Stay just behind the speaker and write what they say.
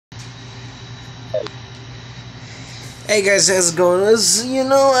Hey guys, how's it going?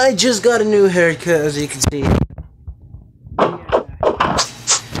 I just got a new haircut, as you can see.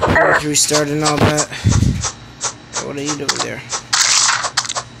 Yeah. Restart and all that. What are you doing there?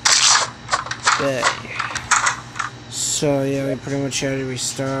 Okay. So yeah, we pretty much had to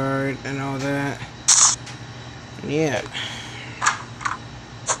restart and all that. Yeah.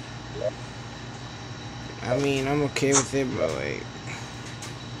 I mean, I'm okay with it, but like,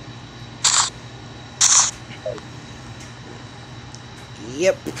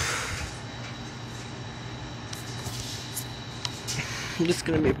 yep. This is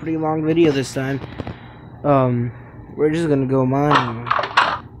gonna be a pretty long video this time. We're just gonna go mining.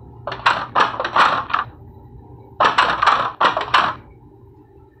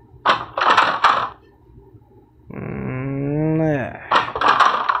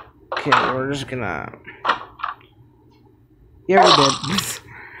 Okay, we're just gonna. Yeah, we did.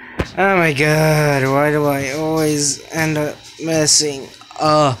 Oh my god, why do I always end up messing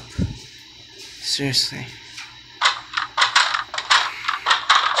up? Seriously.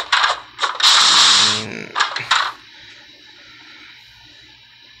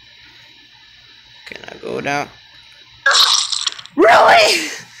 Can I go down? Really?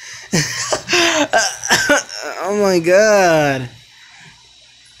 Oh my god.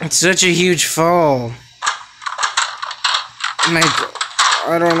 It's such a huge fall.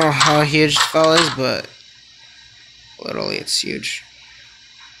 I don't know how huge the fall is, but literally it's huge.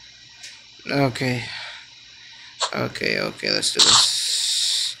 Okay, let's do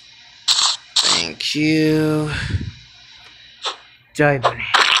this. Thank you. Die, bunny.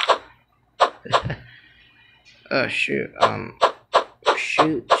 Oh shoot,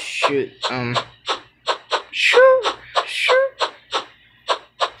 shoot.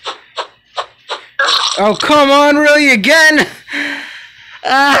 Oh, come on, really, again?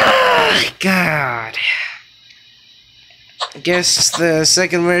 Ah, God. I guess the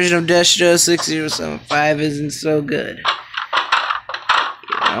second version of Destro 6075 isn't so good.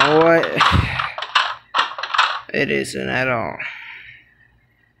 You know what? It isn't at all.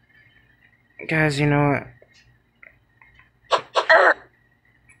 Guys, you know what?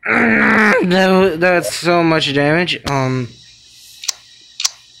 That's so much damage.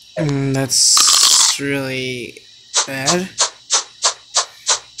 That's really bad.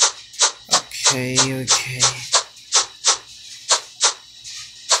 Okay.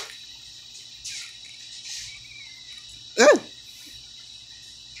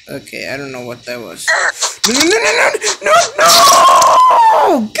 Okay, I don't know what that was.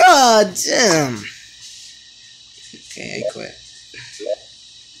 No! God damn! Okay, I quit.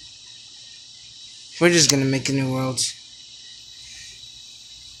 We're just gonna make a new world.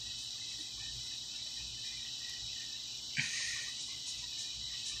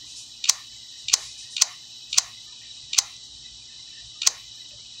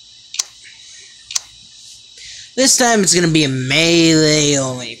 This time it's gonna be a melee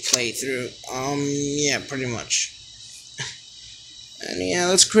only playthrough. Yeah, pretty much. And yeah,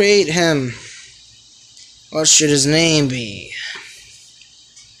 let's create him. What should his name be?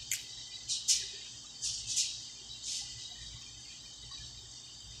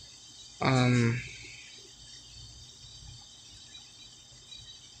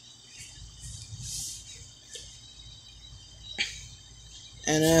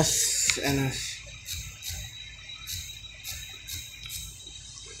 NF.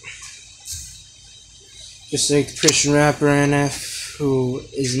 Just like the Christian rapper NF, who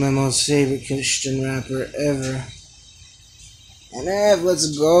is my most favorite Christian rapper ever. NF,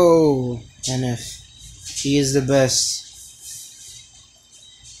 let's go! NF. He is the best.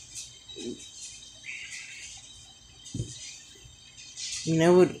 You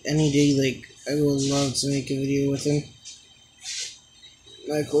know what, any day, like, I would love to make a video with him.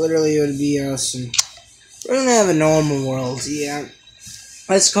 Like, literally, it would be awesome. We're gonna have a normal world, yeah.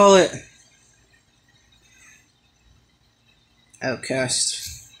 Let's call it Outcast.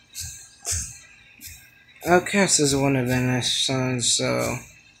 Outcast is one of NF's songs, so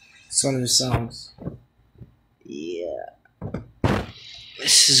it's one of his songs. Yeah.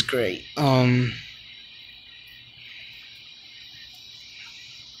 This is great.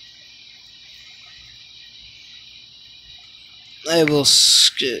 I will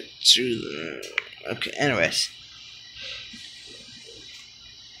skip through the... Okay, anyways.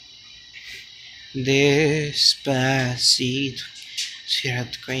 Despacito,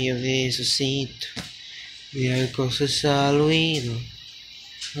 cierto con yo besocito, mira cosas al oído,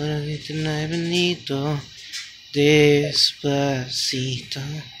 ahora viste no es bendito. Despacito.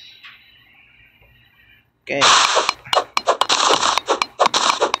 Okay.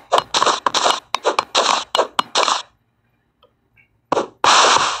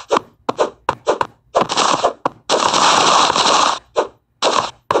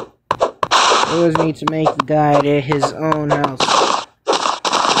 always need to make the guy to his own house.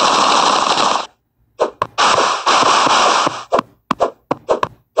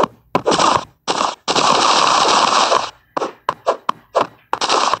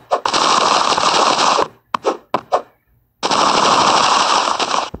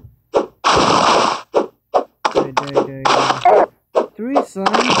 Three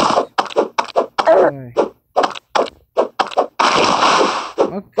slimes.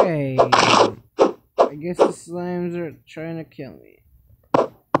 Okay. I guess the slimes are trying to kill me.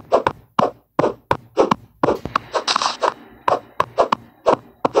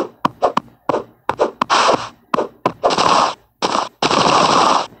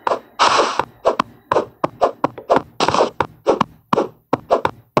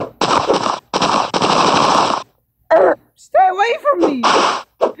 Stay away from me!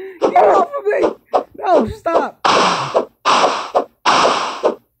 Get off of me! No, stop!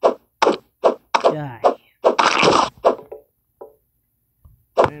 Die.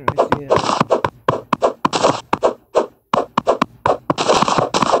 Where do I see it?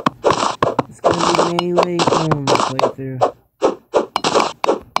 It's gonna be melee only playthrough.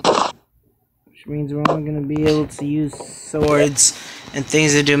 Which means we're only gonna be able to use swords and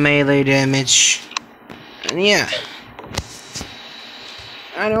things that do melee damage. And yeah.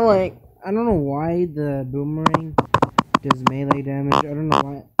 I don't know why the boomerang does melee damage. I don't know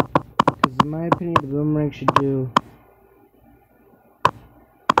why. Because in my opinion, the boomerang should do...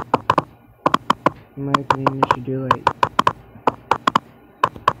 In my opinion, it should do like...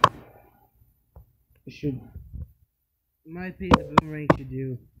 It should... In my opinion, the boomerang should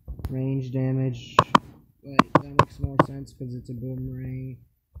do range damage. Like, that makes more sense because it's a boomerang.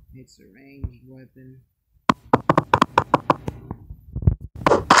 It's a ranged weapon.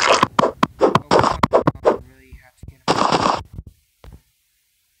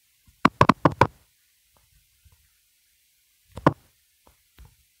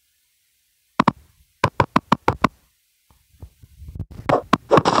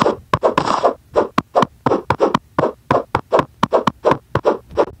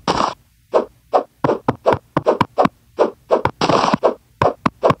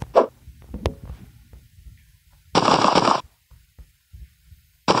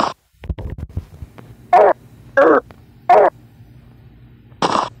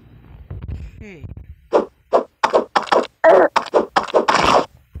 Okay.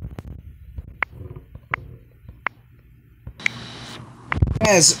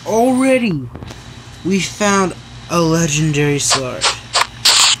 As already we found a legendary sword.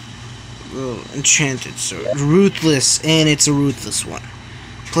 Enchanted sword. Ruthless, and it's a ruthless one.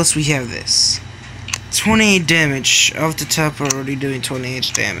 Plus we have this. 28 damage. Off the top we're already doing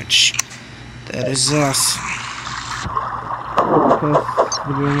 28 damage. That is awesome. Plus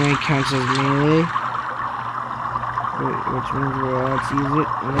the boomerang counts as melee. Which means we're allowed to use it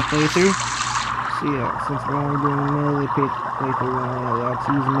in the playthrough. So yeah, since we're only doing melee playthrough, we're only allowed to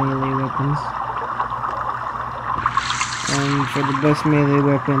use melee weapons. And for the best melee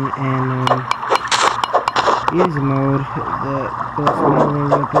weapon and easy mode, the best melee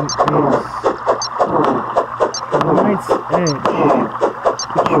weapon is the Knight's Edge.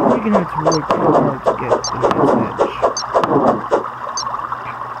 But you're really gonna have to work hard to get the Knight's Edge.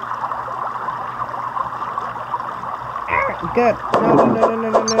 God, no.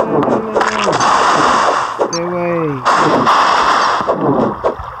 Stay away.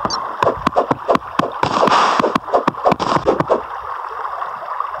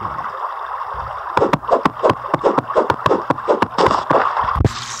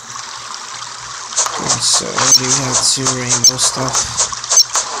 So we have two rainbow stuff.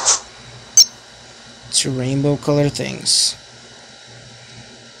 Two rainbow color things.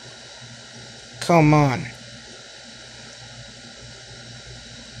 Come on.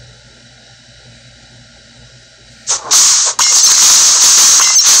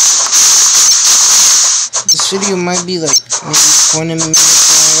 This video might be like maybe 20 minutes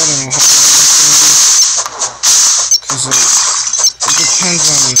long. I don't know how long it's gonna be. Because it depends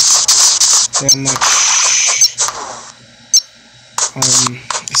on how much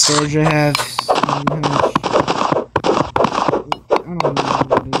storage I have. I don't know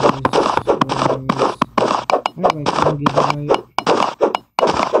what it is. I have like 1 gigabyte.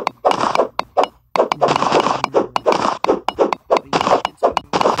 It's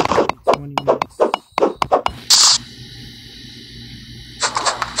 20 minutes.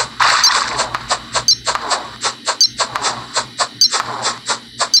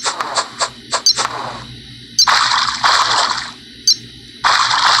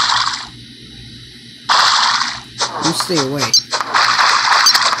 You stay away.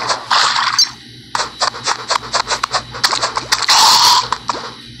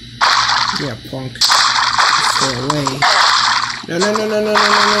 Yeah, punk. Stay away. No, no, no, no, no, no,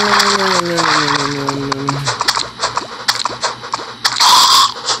 no, no, no, no, no, no, no, no.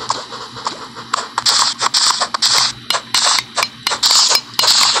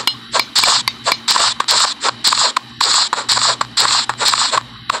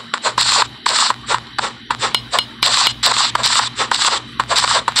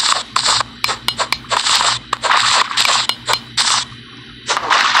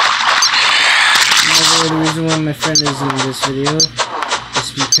 The reason why my friend is in this video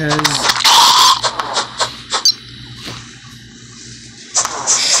is because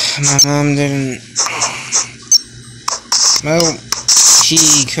my mom didn't. Well,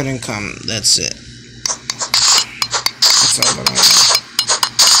 he couldn't come. That's it. That's all that I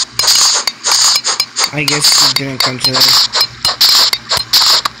know. I guess he didn't come today.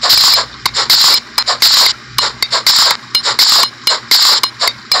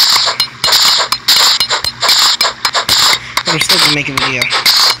 I'm still gonna make a video.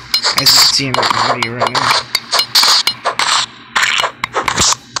 As you can see, I'm making a video right now.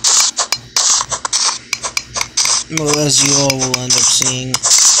 Well, as you all will end up seeing,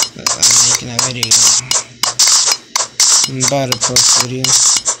 I'm making a video. I'm about to post a video.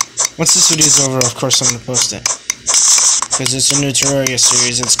 Once this video is over, of course I'm gonna post it. Because it's a new Terraria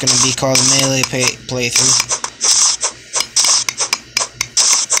series. It's gonna be called Mallee Playthrough.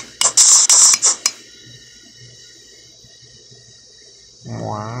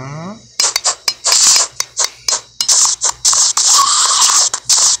 Wow.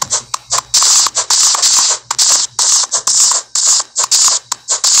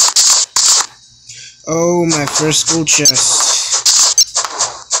 Oh, my first school chest.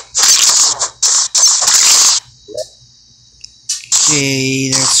 Okay,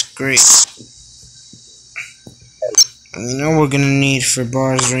 that's great. You know we're gonna need for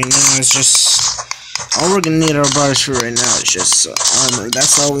bars right now is just all we're gonna need our bars for right now is just armor.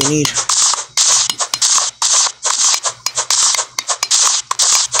 That's all we need.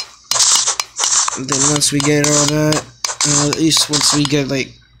 And then once we get all that, at least once we get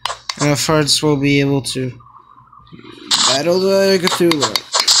like enough hearts, we'll be able to battle the Cthulhu.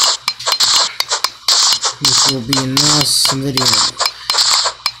 This will be an awesome video.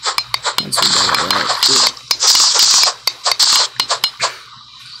 Once we battle that.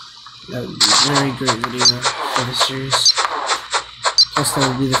 That would be a very great video for the series. Plus, that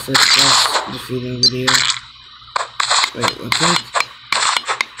would be the first boss defeating video. Wait, what's that?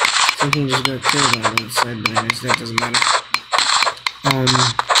 Something just got killed on the other side, but anyways, that doesn't matter.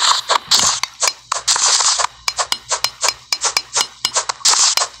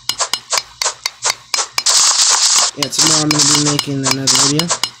 Yeah, tomorrow I'm gonna be making another video.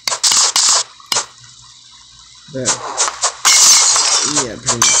 But yeah,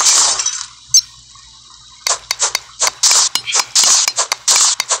 pretty much.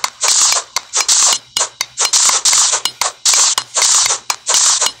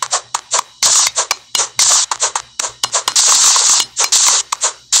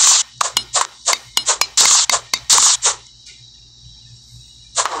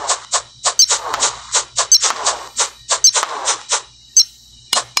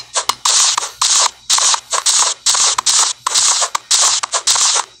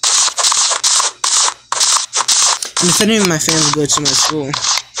 And if any of my fans go to my school,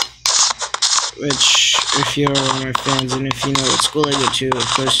 which, if you're one of my fans, and if you know what school I go to, of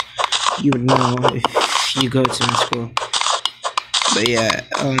course, you would know if you go to my school. But yeah,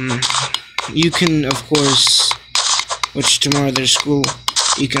 you can, of course, which tomorrow there's school,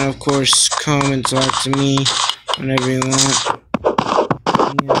 you can, of course, come and talk to me whenever you want.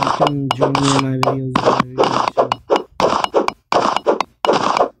 Yeah, you can join me in my videos whenever you want to.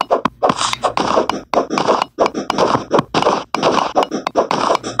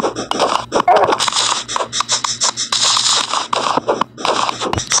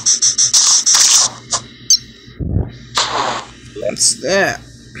 What's that?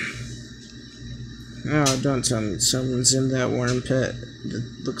 Oh, don't tell me someone's in that worm pit. That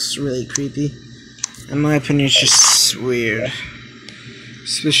looks really creepy. In my opinion, it's just weird.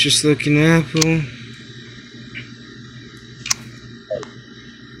 Suspicious looking apple.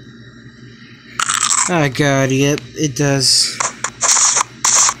 Oh god, yep, it does.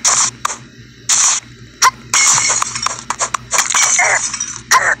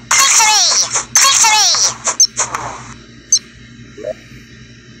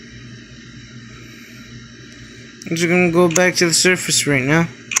 I'm just gonna go back to the surface right now.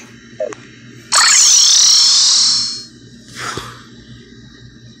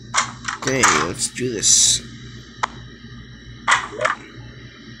 Okay, let's do this.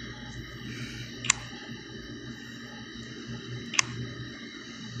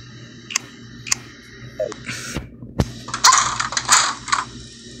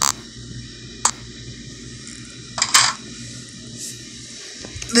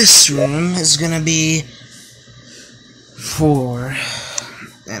 this room is gonna be for...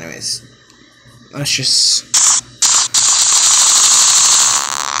 Anyways, let's just...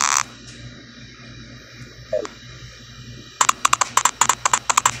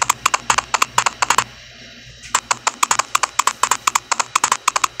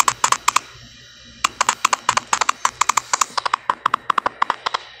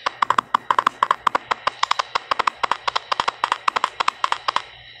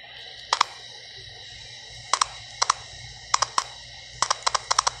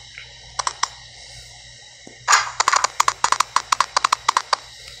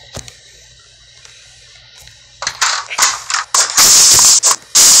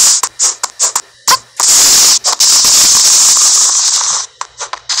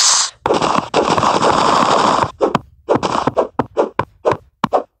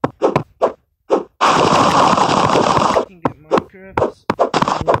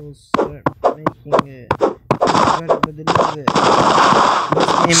 We'll start making it better, but the new bit.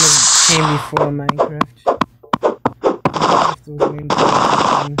 This game came before Minecraft. Minecraft was made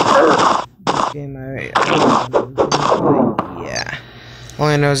before this game. Yeah. All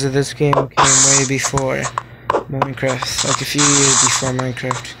I know is that this game came way before Minecraft, like a few years before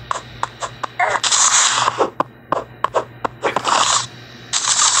Minecraft.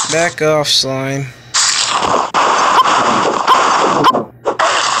 Back off, slime.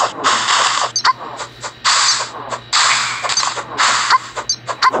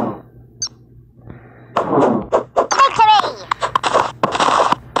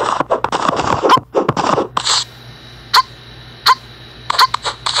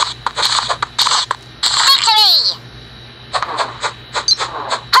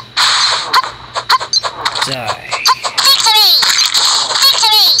 Die.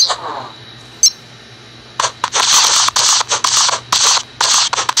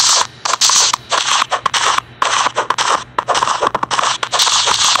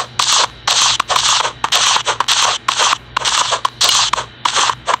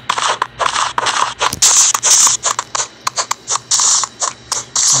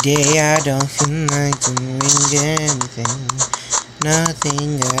 Today I don't feel like doing anything,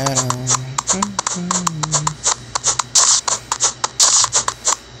 nothing at all.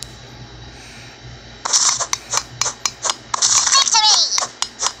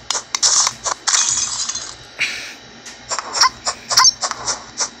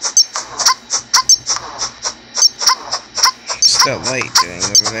 What's that light doing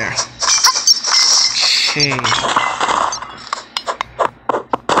over there? Okay.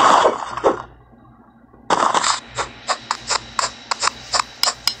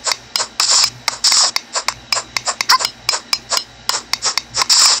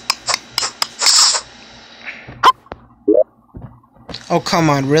 Oh, come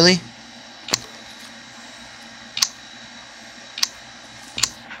on, really?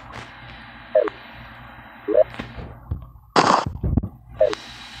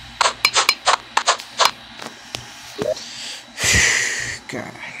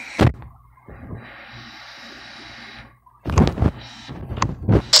 God.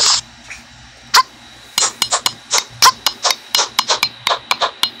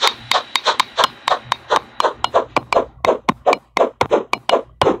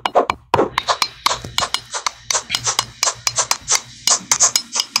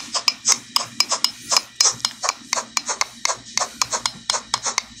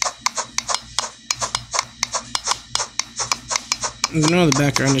 Ignore the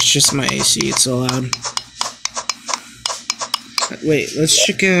background, it's just my AC, it's so loud. Wait, let's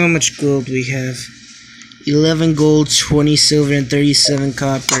check out how much gold we have. 11 gold, 20 silver, and 37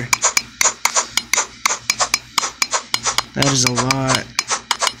 copper. That is a lot.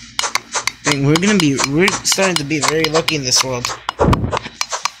 Dang, we're starting to be very lucky in this world.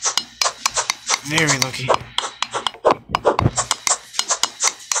 Very lucky.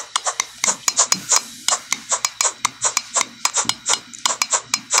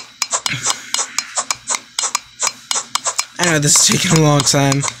 I know this is taking a long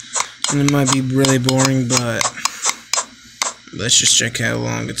time, and it might be really boring, but let's just check how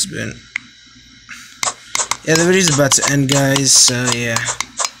long it's been. Yeah, the video's about to end, guys, so yeah.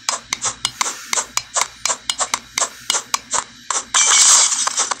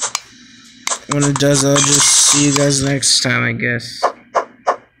 When it does, I'll just see you guys next time, I guess.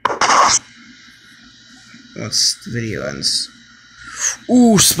 Once the video ends.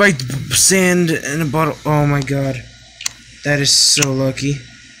 Ooh, spiked sand in a bottle. Oh my god. That is so lucky.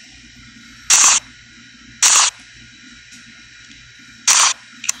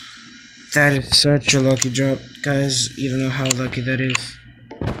 That is such a lucky drop, guys. You don't know how lucky that is.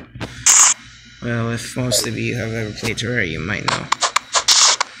 Well, if most of you have ever played Terraria, you might know.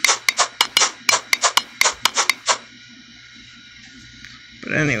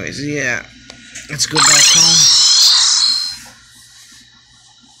 But anyways, yeah. Let's go back home.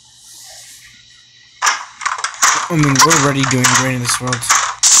 I mean, we're already doing great in this world.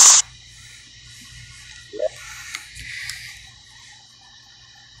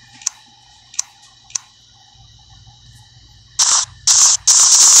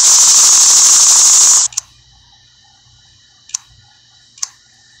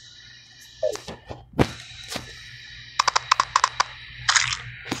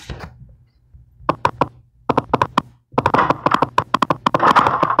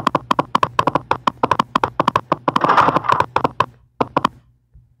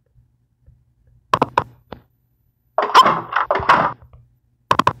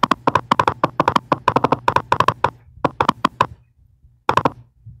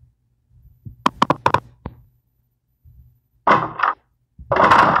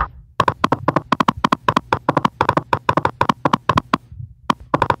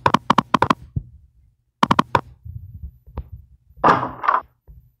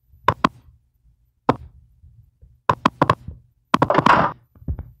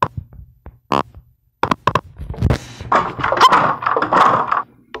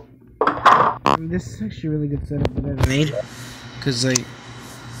 This is actually a really good setup that I've made, because like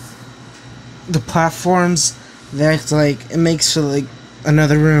the platforms, that's like it makes for like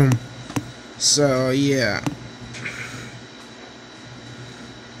another room. So yeah.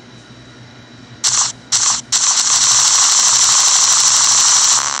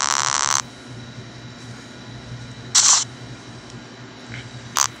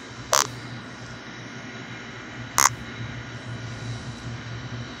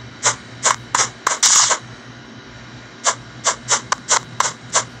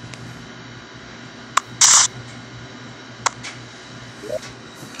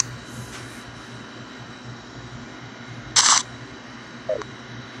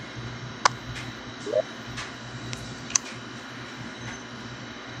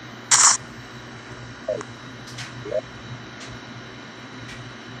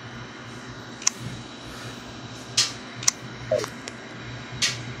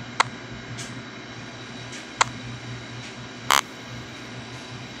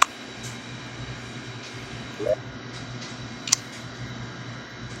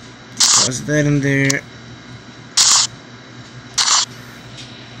 Was that in there?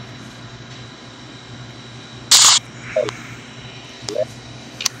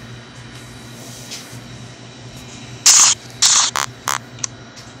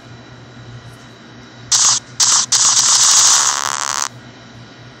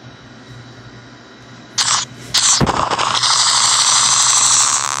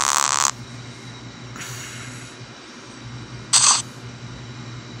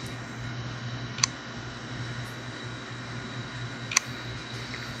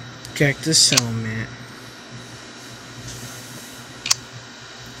 Cactus helmet.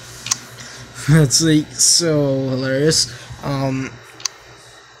 That's like so hilarious.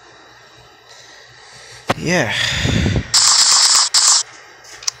 Yeah.